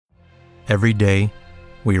Every day,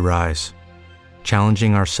 we rise,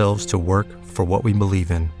 challenging ourselves to work for what we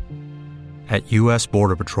believe in. At U.S.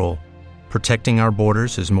 Border Patrol, protecting our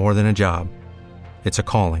borders is more than a job. It's a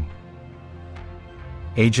calling.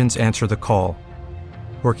 Agents answer the call,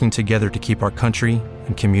 working together to keep our country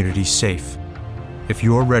and communities safe. If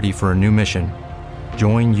you're ready for a new mission,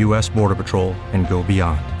 join U.S. Border Patrol and go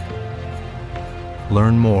beyond.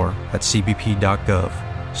 Learn more at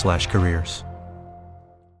cbp.gov/careers.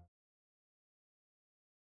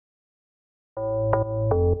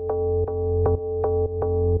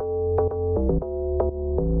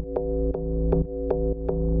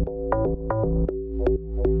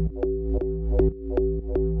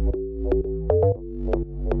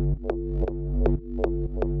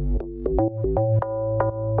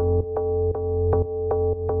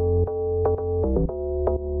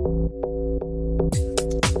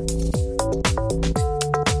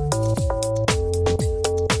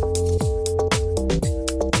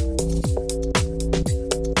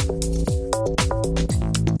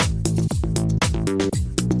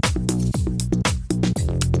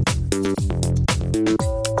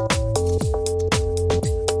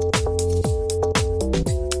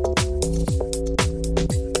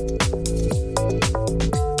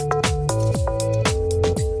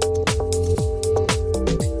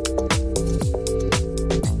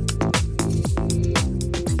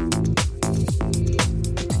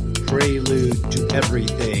 Prelude to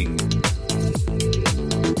everything.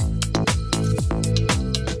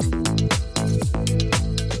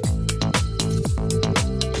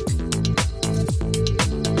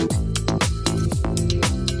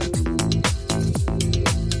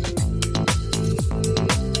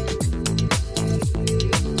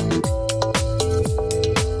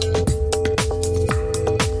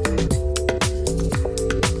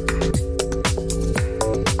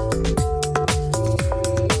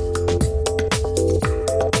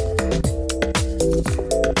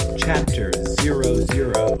 Chapter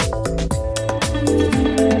 00.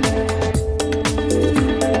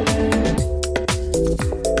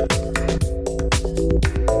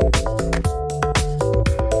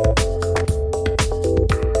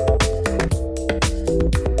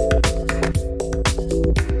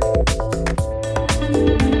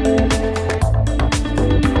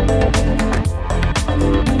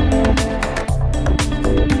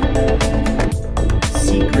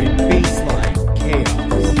 Secret baseline chaos.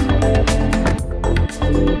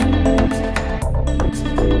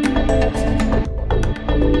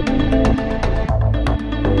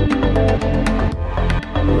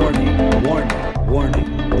 Warning, warning, warning.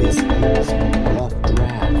 This is a rough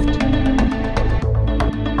draft.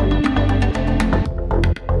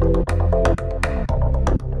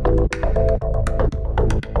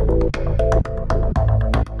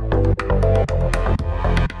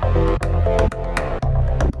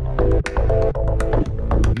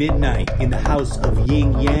 Midnight in the House of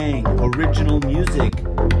Yin Yang. Original music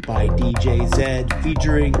by DJ Zed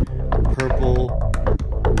featuring Purple,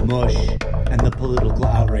 Mush, and the Political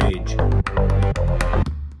Outrage.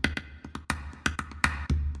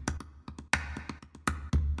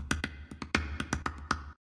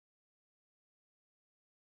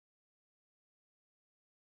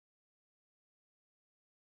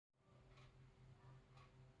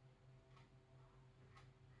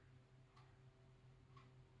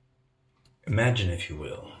 Imagine, if you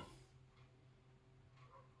will,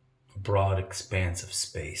 a broad expanse of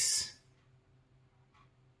space.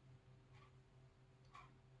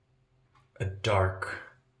 A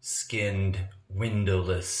dark-skinned,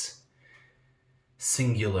 windowless,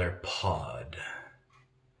 singular pod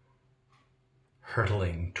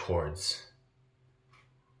hurtling towards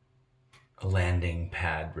a landing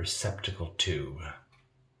pad receptacle tube.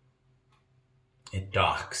 It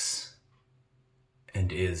docks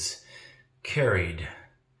and is carried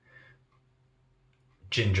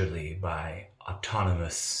gingerly by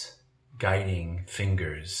autonomous guiding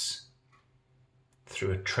fingers through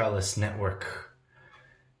a trellis network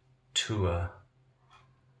to a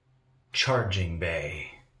charging bay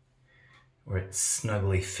where it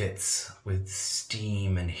snugly fits with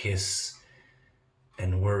steam and hiss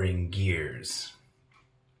and whirring gears.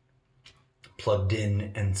 Plugged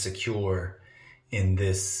in and secure in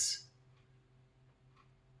this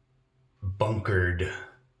bunkered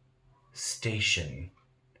station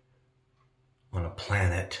on a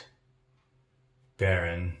planet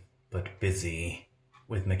barren but busy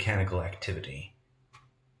with mechanical activity.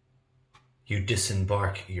 You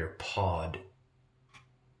disembark your pod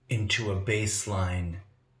into a baseline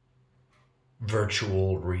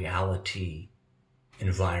virtual reality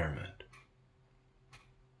environment.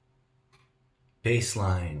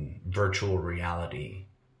 Baseline virtual reality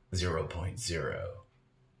 0.0.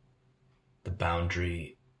 The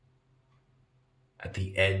boundary at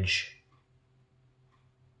the edge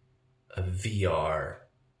of VR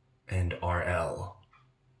and RL.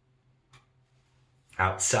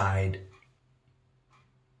 Outside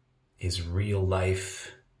is real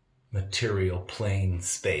life material plane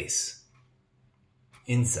space.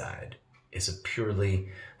 Inside is a purely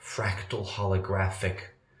fractal holographic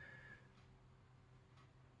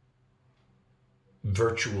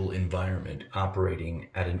virtual environment operating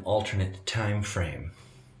at an alternate time frame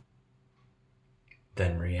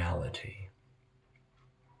than reality.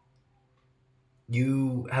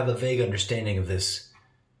 You have a vague understanding of this,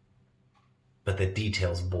 but the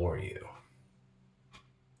details bore you.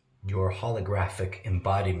 Your holographic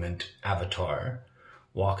embodiment avatar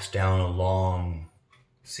walks down a long,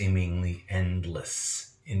 seemingly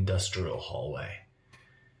endless industrial hallway.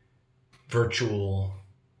 Virtual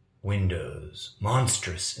windows,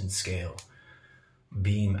 monstrous in scale,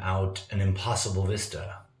 beam out an impossible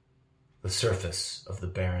vista, the surface of the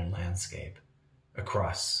barren landscape,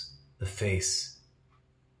 across the face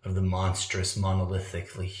of the monstrous,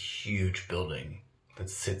 monolithically huge building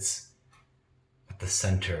that sits at the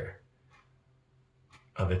center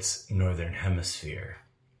of its northern hemisphere.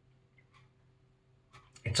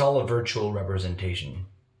 It's all a virtual representation,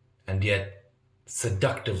 and yet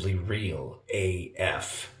seductively real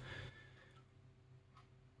AF.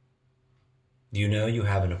 You know you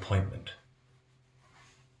have an appointment.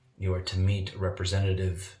 You are to meet a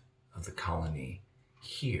representative of the colony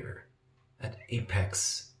here at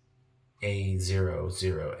Apex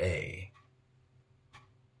A00A.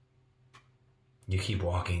 You keep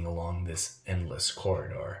walking along this endless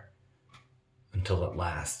corridor until at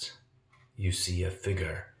last you see a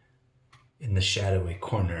figure in the shadowy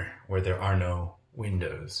corner where there are no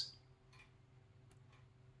windows.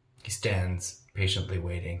 He stands patiently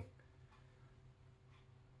waiting,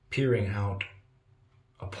 peering out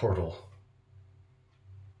a portal,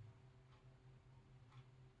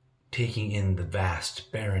 taking in the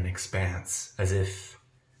vast, barren expanse as if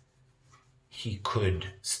he could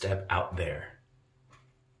step out there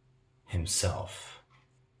himself,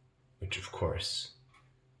 which of course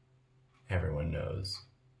everyone knows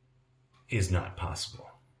is not possible.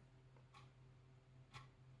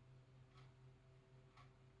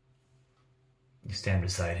 You stand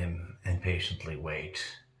beside him and patiently wait.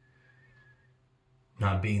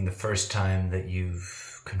 Not being the first time that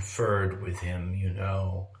you've conferred with him, you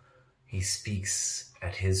know he speaks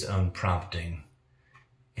at his own prompting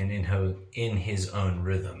and in his own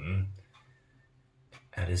rhythm,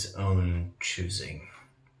 at his own choosing.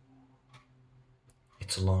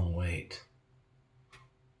 It's a long wait.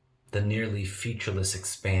 The nearly featureless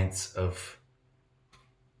expanse of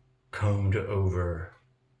combed over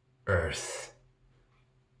earth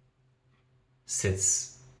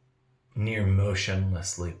sits near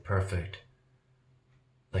motionlessly perfect,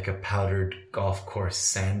 like a powdered golf course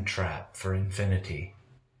sand trap for infinity.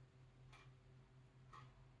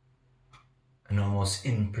 An almost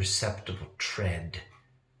imperceptible tread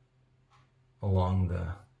along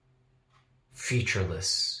the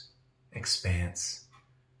featureless expanse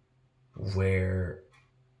where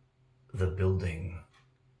the building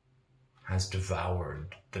has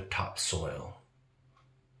devoured the topsoil.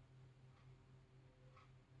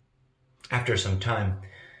 After some time,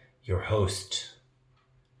 your host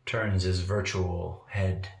turns his virtual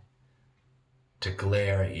head to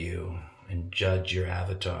glare at you and judge your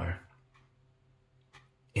avatar.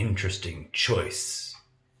 "Interesting choice,"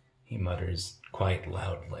 he mutters quite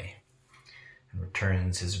loudly, and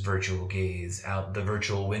returns his virtual gaze out the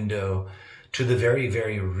virtual window to the very,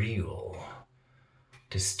 very real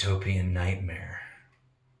dystopian nightmare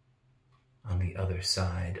on the other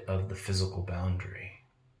side of the physical boundary.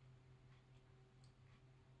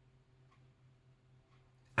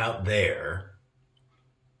 Out there,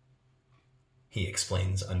 he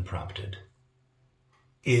explains unprompted,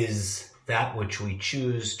 is that which we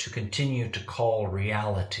choose to continue to call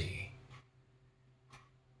reality.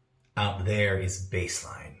 Out there is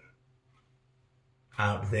baseline.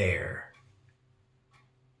 Out there,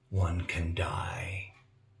 one can die.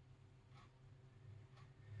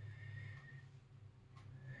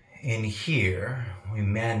 In here, we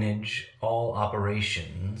manage all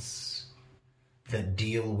operations that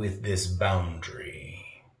deal with this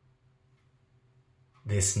boundary,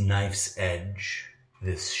 this knife's edge,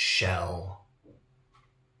 this shell,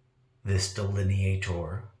 this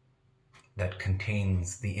delineator that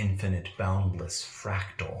contains the infinite, boundless,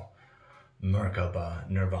 fractal Merkaba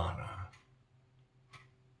Nirvana.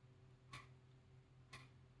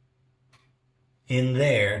 In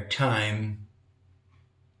there, time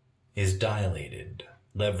is dilated,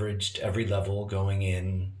 leveraged every level going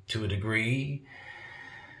in to a degree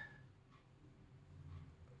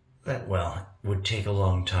that, well, would take a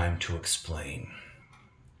long time to explain.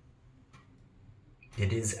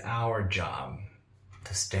 It is our job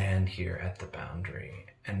to stand here at the boundary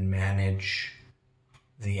and manage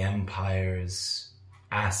the Empire's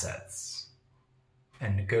assets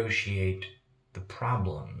and negotiate the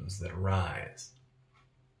problems that arise.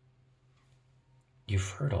 You've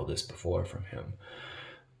heard all this before from him.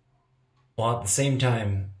 While at the same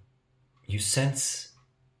time, you sense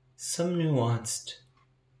some nuanced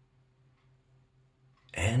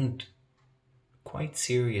and quite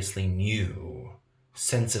seriously new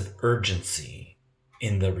sense of urgency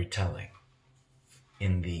in the retelling,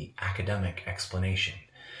 in the academic explanation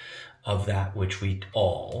of that which we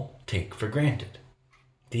all take for granted.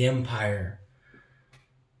 The Empire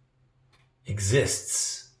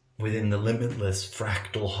exists within the limitless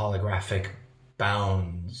fractal holographic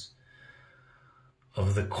bounds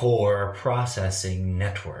of the core processing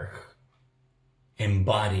network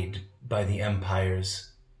embodied by the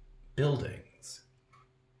Empire's buildings.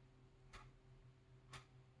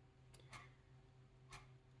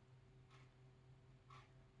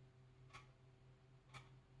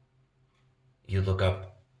 You look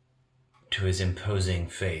up to his imposing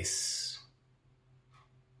face,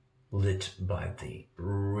 lit by the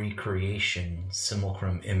recreation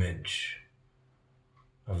simulacrum image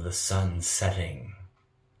of the sun setting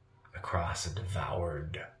across a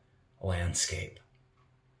devoured landscape.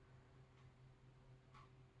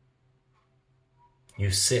 You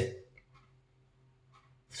sit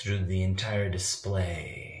through the entire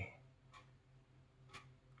display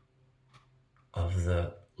of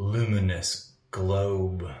the luminous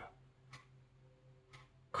globe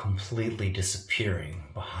completely disappearing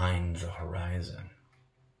behind the horizon.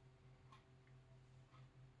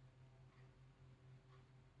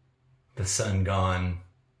 The sun gone.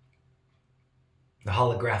 The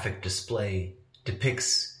holographic display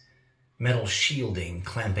depicts metal shielding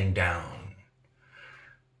clamping down.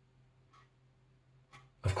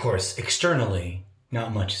 Of course, externally,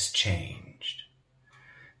 not much has changed.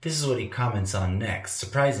 This is what he comments on next,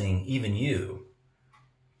 surprising even you.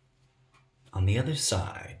 On the other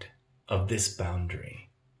side of this boundary,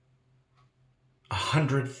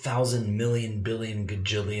 100,000 million billion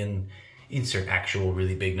gajillion, insert actual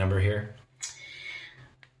really big number here,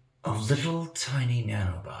 of little tiny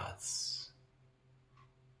nanobots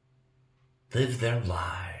live their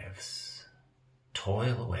lives,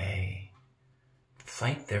 toil away,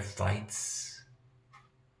 fight their fights,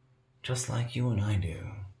 just like you and I do,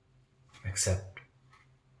 except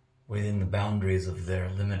within the boundaries of their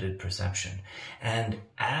limited perception. And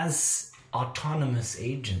as autonomous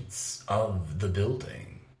agents of the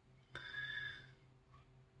building,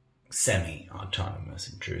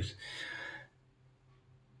 semi-autonomous in truth,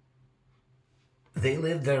 they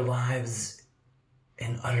live their lives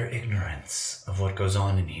in utter ignorance of what goes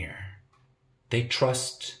on in here. They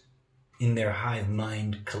trust in their hive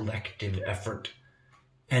mind collective effort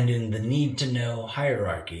and in the need-to-know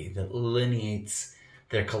hierarchy that lineates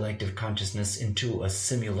their collective consciousness into a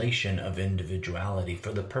simulation of individuality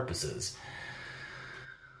for the purposes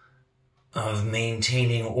of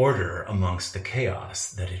maintaining order amongst the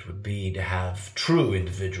chaos that it would be to have true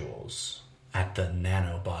individuals at the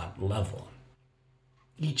nanobot level.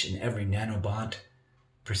 Each and every nanobot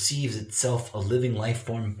perceives itself a living life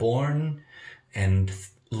form born and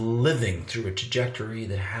living through a trajectory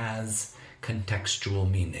that has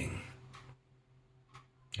contextual meaning.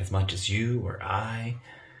 As much as you or I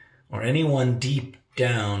or anyone deep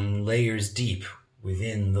down layers deep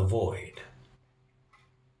within the void.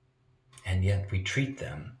 And yet we treat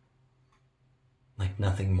them like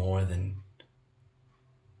nothing more than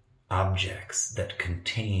objects that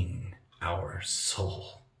contain our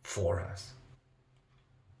soul for us.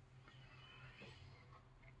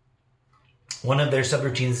 One of their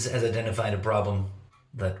subroutines has identified a problem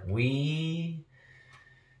that we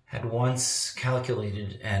had once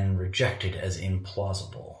calculated and rejected as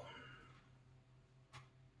implausible.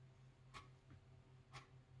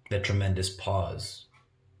 The tremendous pause,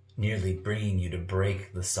 nearly bringing you to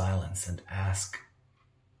break the silence and ask,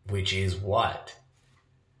 which is what?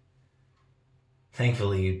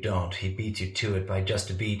 Thankfully you don't. He beats you to it by just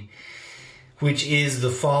a beat, which is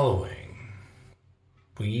the following.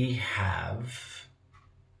 We have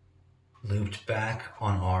looped back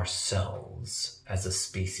on ourselves as a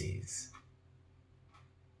species.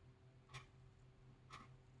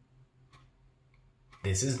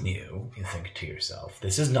 This is new, you think to yourself.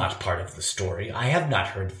 This is not part of the story. I have not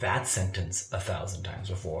heard that sentence 1,000 times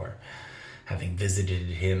before, having visited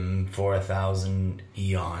him for 1,000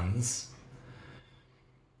 eons.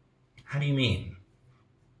 How do you mean?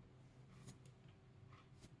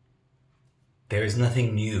 There is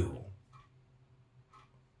nothing new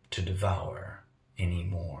to devour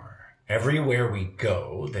anymore. Everywhere we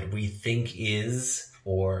go that we think is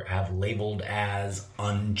or have labeled as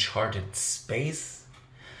uncharted space,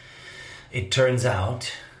 it turns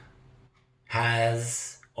out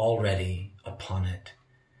has already upon it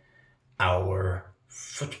our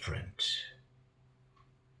footprint,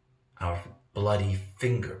 our bloody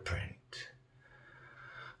fingerprint,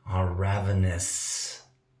 our ravenous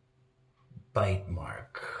bite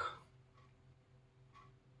mark.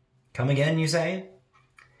 Come again, you say?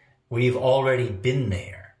 We've already been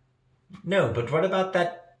there. No, but what about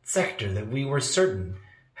that sector that we were certain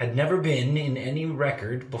had never been in any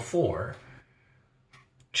record before,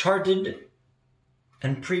 charted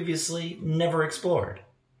and previously never explored?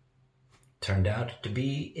 Turned out to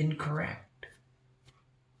be incorrect.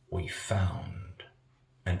 We found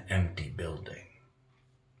an empty building.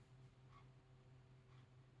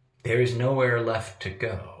 There is nowhere left to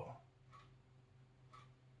go.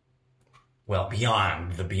 Well,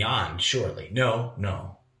 beyond the beyond, surely.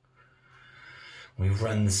 No. We've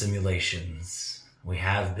run the simulations. We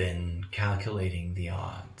have been calculating the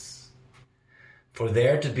odds. For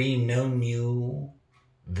there to be no new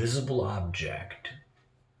visible object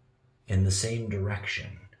in the same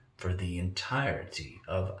direction for the entirety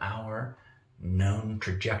of our known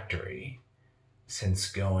trajectory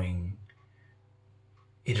since going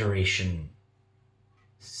iteration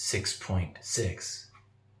 6.6.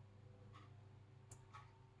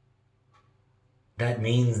 That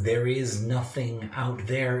means there is nothing out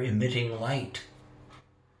there emitting light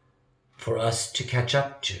for us to catch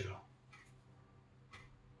up to.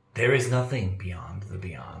 There is nothing beyond the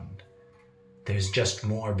beyond. There's just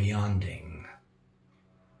more beyonding.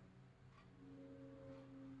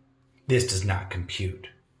 This does not compute.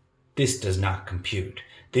 This does not compute.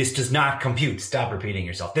 This does not compute. Stop repeating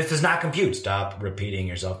yourself. This does not compute. Stop repeating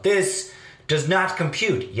yourself. This does not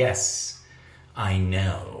compute. Yes, I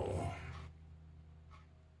know.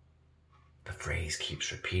 The phrase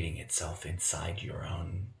keeps repeating itself inside your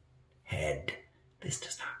own head. This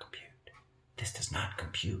does not compute. This does not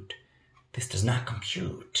compute. This does not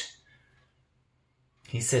compute.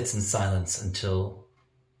 He sits in silence until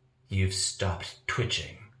you've stopped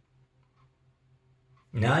twitching.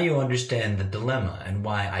 Now you understand the dilemma and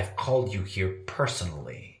why I've called you here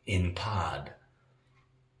personally in pod.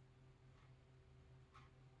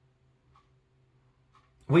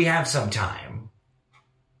 We have some time.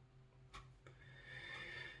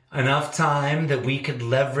 Enough time that we could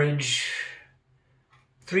leverage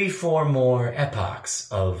 3-4 more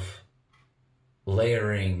epochs of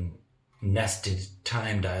layering nested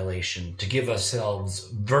time dilation to give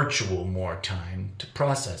ourselves virtual more time to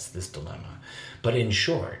process this dilemma. But in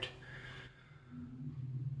short,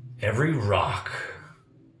 every rock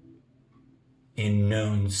in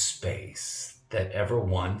known space that ever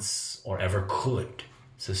once or ever could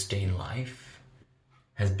sustain life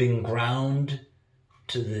has been ground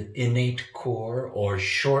to the innate core or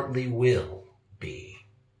shortly will be.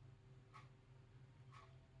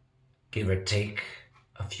 Give or take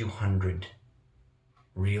a few hundred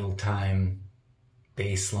real-time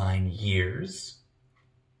baseline years,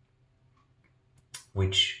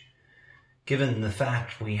 which, given the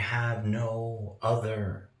fact we have no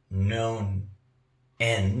other known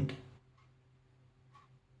end,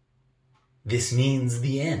 this means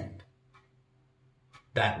the end.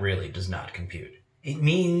 That really does not compute. It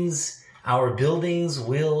means our buildings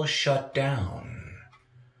will shut down.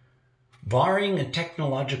 Barring a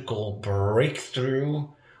technological breakthrough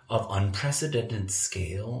of unprecedented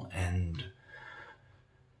scale and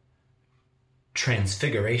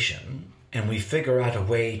transfiguration, and we figure out a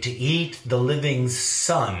way to eat the living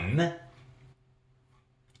sun,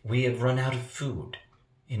 we have run out of food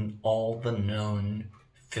in all the known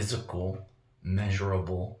physical,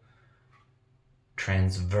 measurable,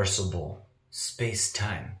 transversable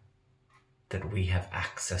space-time that we have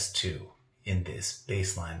access to in this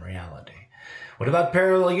baseline reality. What about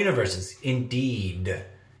parallel universes? Indeed,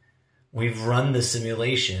 we've run the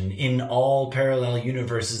simulation in all parallel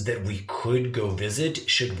universes that we could go visit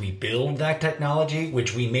should we build that technology,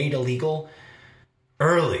 which we made illegal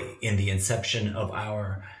early in the inception of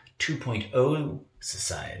our 2.0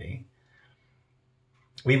 society.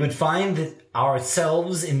 We would find that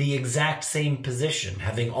ourselves in the exact same position,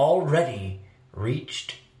 having already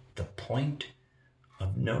reached the point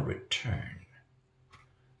of no return.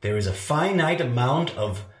 There is a finite amount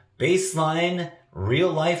of baseline,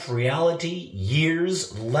 real-life reality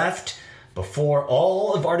years left before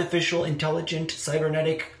all of artificial intelligent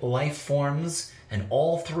cybernetic life forms and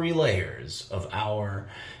all three layers of our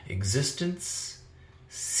existence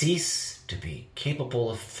cease to be capable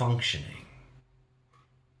of functioning.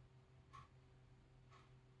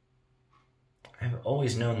 I've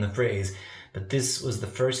always known the phrase, but this was the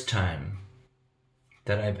first time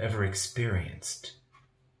that I've ever experienced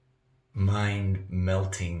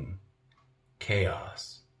mind-melting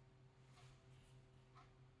chaos.